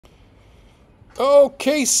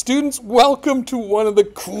Okay, students, welcome to one of the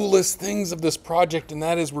coolest things of this project, and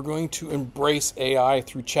that is we're going to embrace AI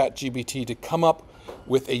through ChatGPT to come up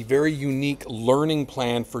with a very unique learning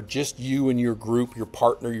plan for just you and your group, your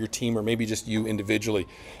partner, your team, or maybe just you individually.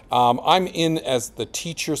 I'm in as the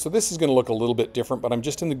teacher, so this is going to look a little bit different, but I'm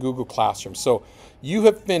just in the Google Classroom. So you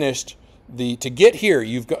have finished to get here,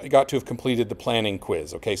 you've got to have completed the planning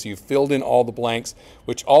quiz. Okay, so you've filled in all the blanks,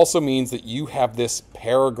 which also means that you have this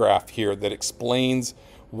paragraph here that explains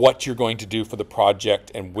what you're going to do for the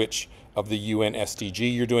project and which of the UN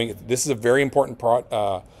SDG you're doing. This is a very important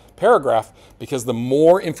paragraph because the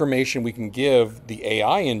more information we can give the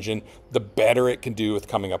AI engine, the better it can do with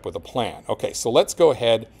coming up with a plan. Okay, so let's go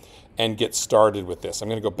ahead and get started with this. I'm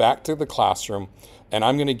going to go back to the classroom and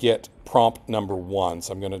I'm going to get prompt number 1.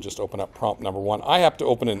 So I'm going to just open up prompt number 1. I have to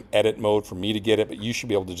open in edit mode for me to get it, but you should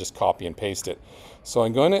be able to just copy and paste it. So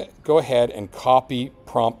I'm going to go ahead and copy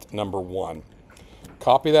prompt number 1.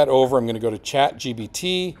 Copy that over. I'm going to go to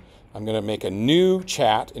ChatGPT. I'm going to make a new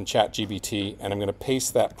chat in ChatGPT and I'm going to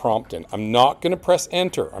paste that prompt in. I'm not going to press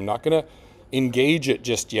enter. I'm not going to engage it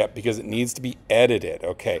just yet because it needs to be edited.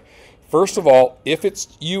 Okay. First of all, if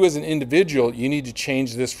it's you as an individual, you need to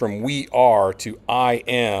change this from we are to I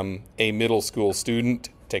am a middle school student.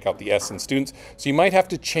 Take out the S in students. So you might have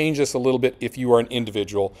to change this a little bit if you are an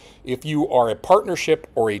individual. If you are a partnership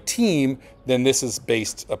or a team, then this is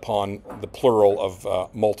based upon the plural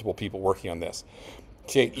of multiple people working on this.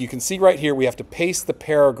 Okay, you can see right here we have to paste the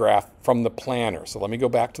paragraph from the planner. So let me go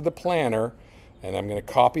back to the planner and I'm going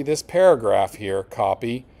to copy this paragraph here,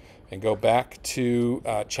 copy, and go back to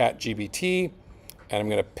ChatGPT and I'm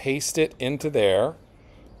going to paste it into there.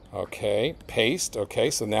 Okay, paste. Okay,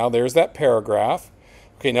 so now there's that paragraph.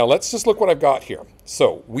 Okay, now let's just look what I've got here.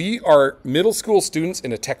 So we are middle school students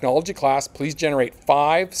in a technology class. Please generate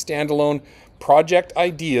 5 standalone project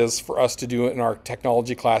ideas for us to do in our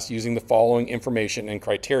technology class using the following information and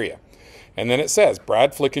criteria. And then it says,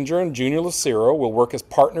 Brad Flickinger and Junior Lucero will work as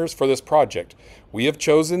partners for this project. We have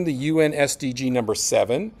chosen the UN SDG number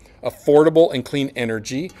 7, affordable and clean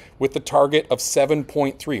energy, with the target of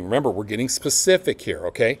 7.3. Remember, we're getting specific here,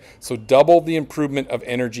 okay? So double the improvement of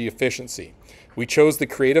energy efficiency. We chose the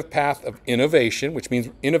creative path of innovation, which means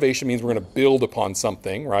innovation means we're going to build upon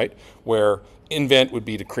something, right? Where invent would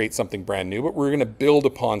be to create something brand new, but we're going to build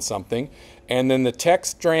upon something. And then the tech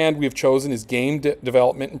strand we've chosen is game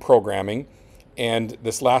development and programming. And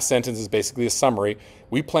this last sentence is basically a summary.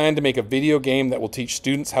 We plan to make a video game that will teach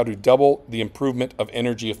students how to double the improvement of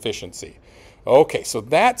energy efficiency. Okay, so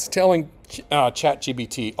that's telling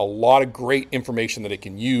ChatGPT a lot of great information that it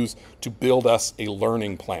can use to build us a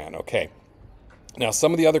learning plan. Okay. Now,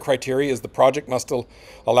 some of the other criteria is the project must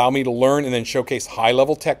allow me to learn and then showcase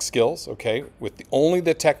high-level tech skills, okay, with only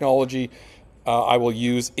the technology I will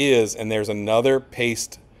use is, and there's another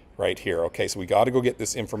paste right here, okay, so we got to go get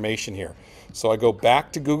this information here. So I go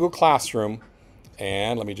back to Google Classroom,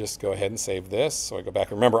 and let me just go ahead and save this. So I go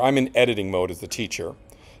back, remember, I'm in editing mode as the teacher,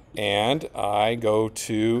 and I go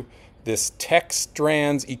to this tech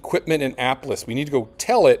strands equipment and app list. We need to go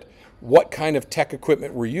tell it what kind of tech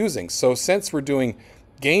equipment we're using. So since we're doing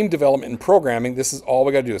game development and programming, this is all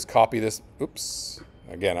we got to do is copy this. Oops.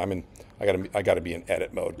 Again, I got to be in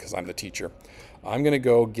edit mode because I'm the teacher. I'm going to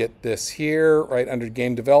go get this here right under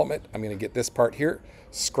game development. I'm going to get this part here,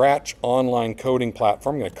 Scratch online coding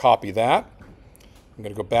platform. I'm going to copy that. I'm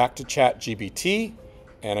going to go back to ChatGPT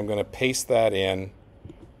and I'm going to paste that in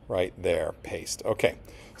right there. Paste. Okay.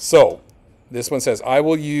 So this one says,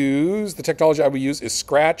 the technology I will use is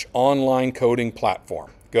Scratch online coding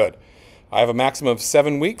platform. Good. I have a maximum of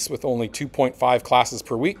 7 weeks with only 2.5 classes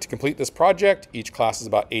per week to complete this project. Each class is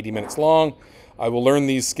about 80 minutes long. I will learn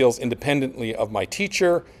these skills independently of my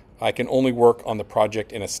teacher. I can only work on the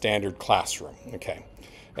project in a standard classroom. Okay.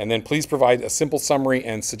 And then please provide a simple summary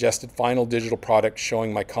and suggested final digital product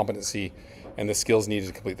showing my competency and the skills needed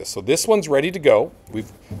to complete this. So this one's ready to go.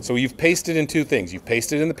 So you've pasted in 2 things. You've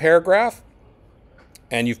pasted in the paragraph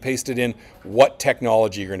and you've pasted in what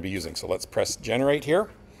technology you're going to be using. So let's press generate here.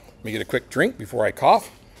 Let me get a quick drink before I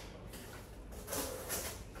cough.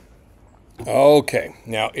 Okay,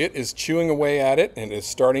 now it is chewing away at it and is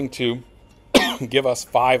starting to give us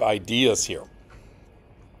 5 ideas here.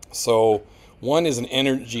 So one is an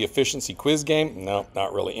energy efficiency quiz game. No,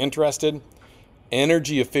 not really interested.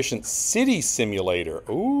 Energy efficient city simulator.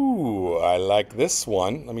 Ooh, I like this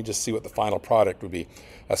one. Let me just see what the final product would be.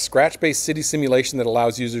 A scratch-based city simulation that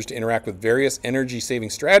allows users to interact with various energy-saving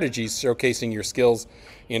strategies, showcasing your skills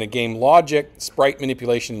in a game logic, sprite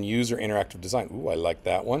manipulation, and user interactive design. Ooh, I like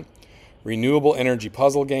that one. Renewable energy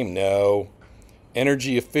puzzle game. No.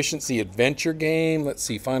 energy efficiency adventure game. Let's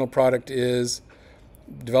see, final product is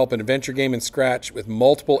develop an adventure game in Scratch with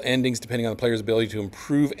multiple endings depending on the player's ability to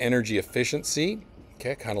improve energy efficiency.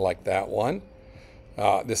 Okay, kind of like that one.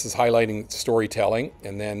 This is highlighting storytelling.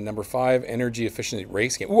 And then number 5, energy efficiency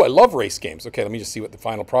race game. Ooh, I love race games. Okay, let me just see what the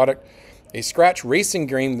final product. A Scratch racing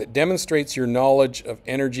game that demonstrates your knowledge of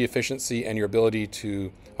energy efficiency and your ability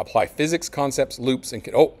to apply physics, concepts, loops, and...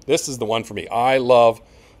 Oh, this is the one for me. I love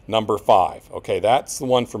number 5. Okay, that's the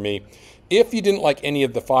one for me. If you didn't like any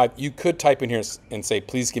of the 5, you could type in here and say,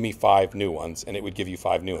 please give me 5 new ones, and it would give you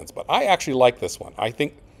 5 new ones. But I actually like this one. I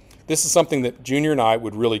think this is something that Junior and I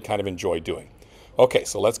would really kind of enjoy doing. Okay,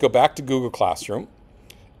 so let's go back to Google Classroom.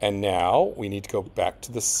 And now we need to go back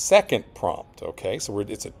to the second prompt. Okay, so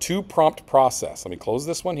it's a 2-prompt process. Let me close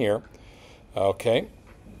this one here. Okay,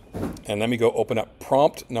 and let me go open up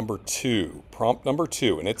prompt number 2. Prompt number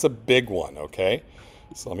 2, and it's a big one, okay?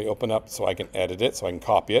 So let me open up so I can edit it, so I can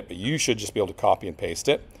copy it, but you should just be able to copy and paste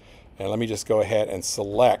it. And let me just go ahead and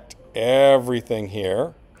select everything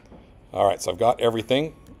here. All right, so I've got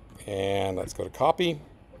everything, and let's go to copy.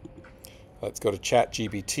 Let's go to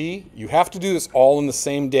ChatGPT. You have to do this all in the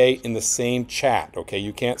same day in the same chat, okay?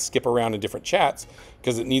 You can't skip around in different chats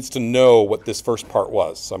because it needs to know what this first part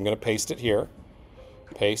was. So I'm going to paste it here.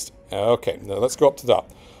 Paste. Okay, now let's go up to the top.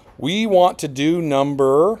 We want to do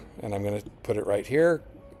number, and I'm going to put it right here.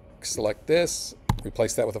 Select this,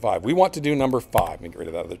 replace that with a 5. We want to do number 5. Let me get rid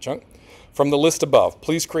of that other chunk. From the list above,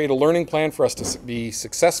 please create a learning plan for us to be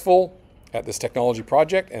successful at this technology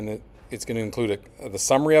project, and it's going to include the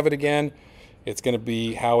summary of it again. It's going to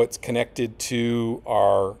be how it's connected to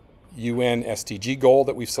our UN SDG goal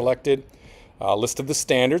that we've selected. A list of the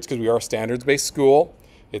standards, because we are a standards-based school.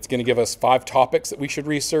 It's going to give us 5 topics that we should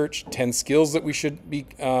research, 10 skills that we should be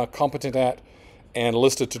competent at, and a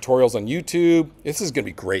list of tutorials on YouTube. This is going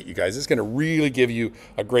to be great, you guys. It's going to really give you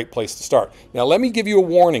a great place to start. Now, let me give you a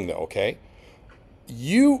warning, though, okay?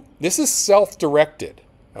 This is self-directed,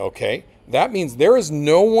 okay? That means there is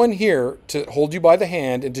no one here to hold you by the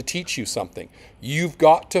hand and to teach you something. You've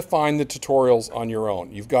got to find the tutorials on your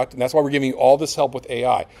own. And that's why we're giving you all this help with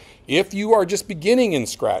AI. If you are just beginning in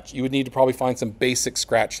Scratch, you would need to probably find some basic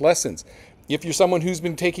Scratch lessons. If you're someone who's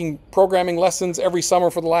been taking programming lessons every summer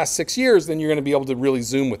for the last 6 years, then you're going to be able to really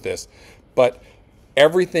zoom with this. But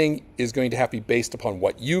everything is going to have to be based upon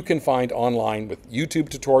what you can find online with YouTube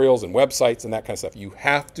tutorials and websites and that kind of stuff. You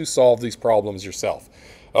have to solve these problems yourself.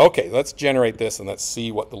 Okay, let's generate this and let's see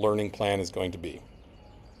what the learning plan is going to be.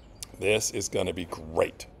 This is going to be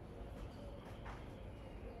great.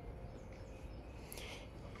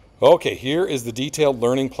 Okay, here is the detailed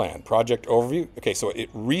learning plan, project overview. Okay, so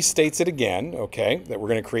it restates it again, okay, that we're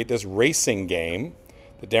going to create this racing game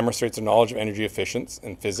that demonstrates the knowledge of energy efficiency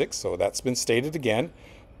and physics. So that's been stated again.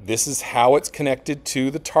 This is how it's connected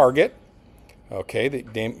to the target. Okay, the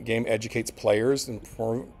game educates players and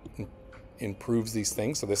improves these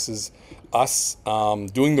things. So this is us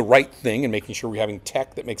doing the right thing and making sure we're having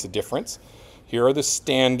tech that makes a difference. Here are the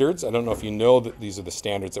standards. I don't know if you know that these are the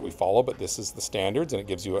standards that we follow, but this is the standards, and it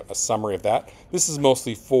gives you a summary of that. This is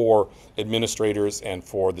mostly for administrators and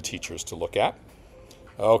for the teachers to look at.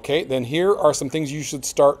 Okay, then here are some things you should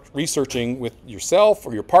start researching with yourself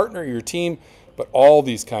or your partner or your team, but all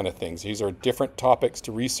these kind of things. These are different topics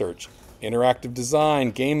to research. Interactive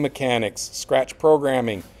design, game mechanics, Scratch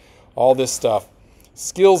programming, all this stuff.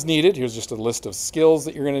 Skills needed. Here's just a list of skills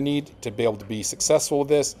that you're going to need to be able to be successful with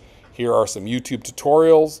this. Here are some YouTube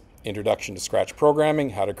tutorials, introduction to Scratch programming,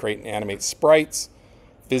 how to create and animate sprites,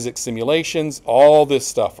 physics simulations, all this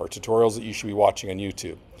stuff are tutorials that you should be watching on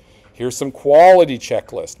YouTube. Here's some quality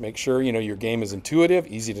checklist. Make sure your game is intuitive,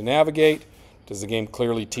 easy to navigate. Does the game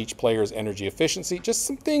clearly teach players energy efficiency? Just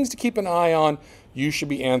some things to keep an eye on. You should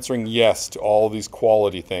be answering yes to all of these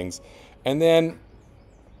quality things. And then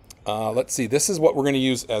let's see, this is what we're going to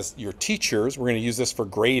use as your teachers. We're going to use this for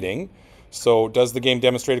grading. So does the game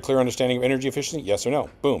demonstrate a clear understanding of energy efficiency? Yes or no?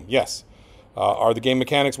 Boom, yes. Are the game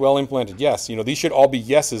mechanics well implemented? Yes. These should all be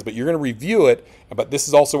yeses, but you're going to review it. But this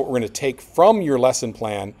is also what we're going to take from your lesson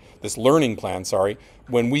plan, this learning plan, sorry,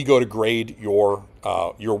 when we go to grade your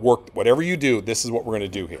work. Whatever you do, this is what we're going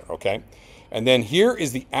to do here, okay? And then here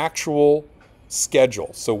is the actual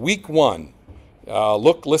schedule. So week 1,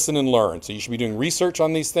 look, listen, and learn. So you should be doing research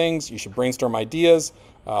on these things. You should brainstorm ideas.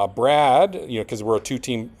 Brad, because we're a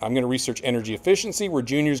 2-team, I'm going to research energy efficiency, where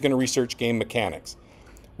Junior's going to research game mechanics.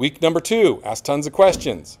 Week number 2, ask tons of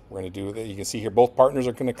questions. We're going to do that. You can see here both partners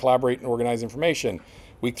are going to collaborate and organize information.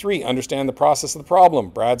 Week 3, understand the process of the problem.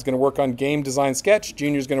 Brad's going to work on game design sketch.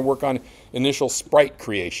 Junior's going to work on initial sprite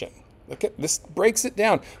creation. Okay, this breaks it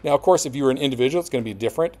down. Now, of course, if you're an individual, it's going to be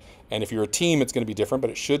different. And if you're a team, it's going to be different. But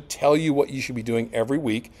it should tell you what you should be doing every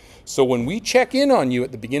week. So when we check in on you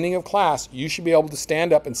at the beginning of class, you should be able to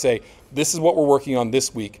stand up and say, this is what we're working on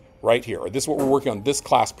this week right here. Or this is what we're working on this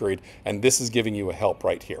class period. And this is giving you a help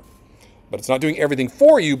right here. But it's not doing everything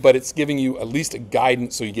for you, but it's giving you at least a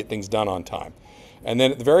guidance so you get things done on time. And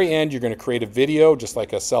then at the very end, you're going to create a video, just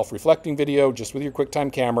like a self-reflecting video, just with your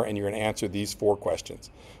QuickTime camera, and you're going to answer these 4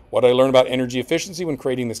 questions. What did I learn about energy efficiency when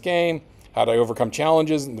creating this game? How did I overcome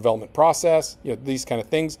challenges in the development process? You know, these kind of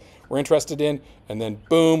things we're interested in. And then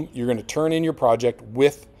boom, you're going to turn in your project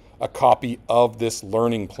with a copy of this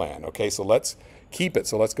learning plan. Okay, so let's keep it.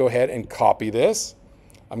 So let's go ahead and copy this.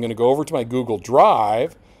 I'm going to go over to my Google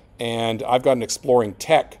Drive, and I've got an Exploring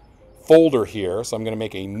Tech folder here. So I'm going to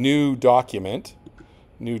make a new document.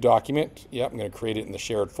 New document. Yep, I'm going to create it in the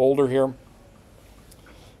shared folder here.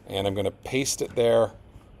 And I'm going to paste it there.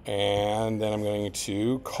 And then I'm going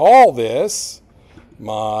to call this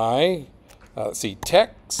my, let's see,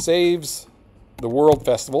 Tech Saves the World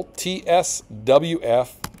Festival,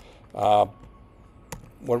 TSWF,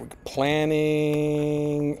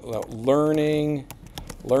 planning,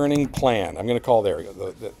 learning plan. I'm going to call, there we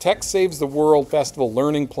go, the Tech Saves the World Festival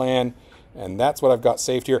Learning Plan. And that's what I've got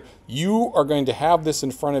saved here. You are going to have this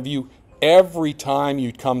in front of you every time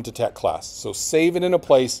you come to tech class. So save it in a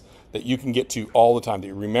place that you can get to all the time, that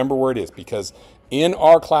you remember where it is, because in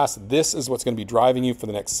our class, this is what's going to be driving you for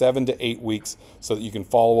the next 7 to 8 weeks so that you can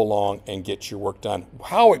follow along and get your work done.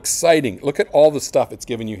 How exciting. Look at all the stuff it's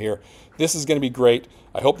given you here. This is going to be great.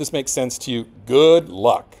 I hope this makes sense to you. Good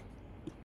luck.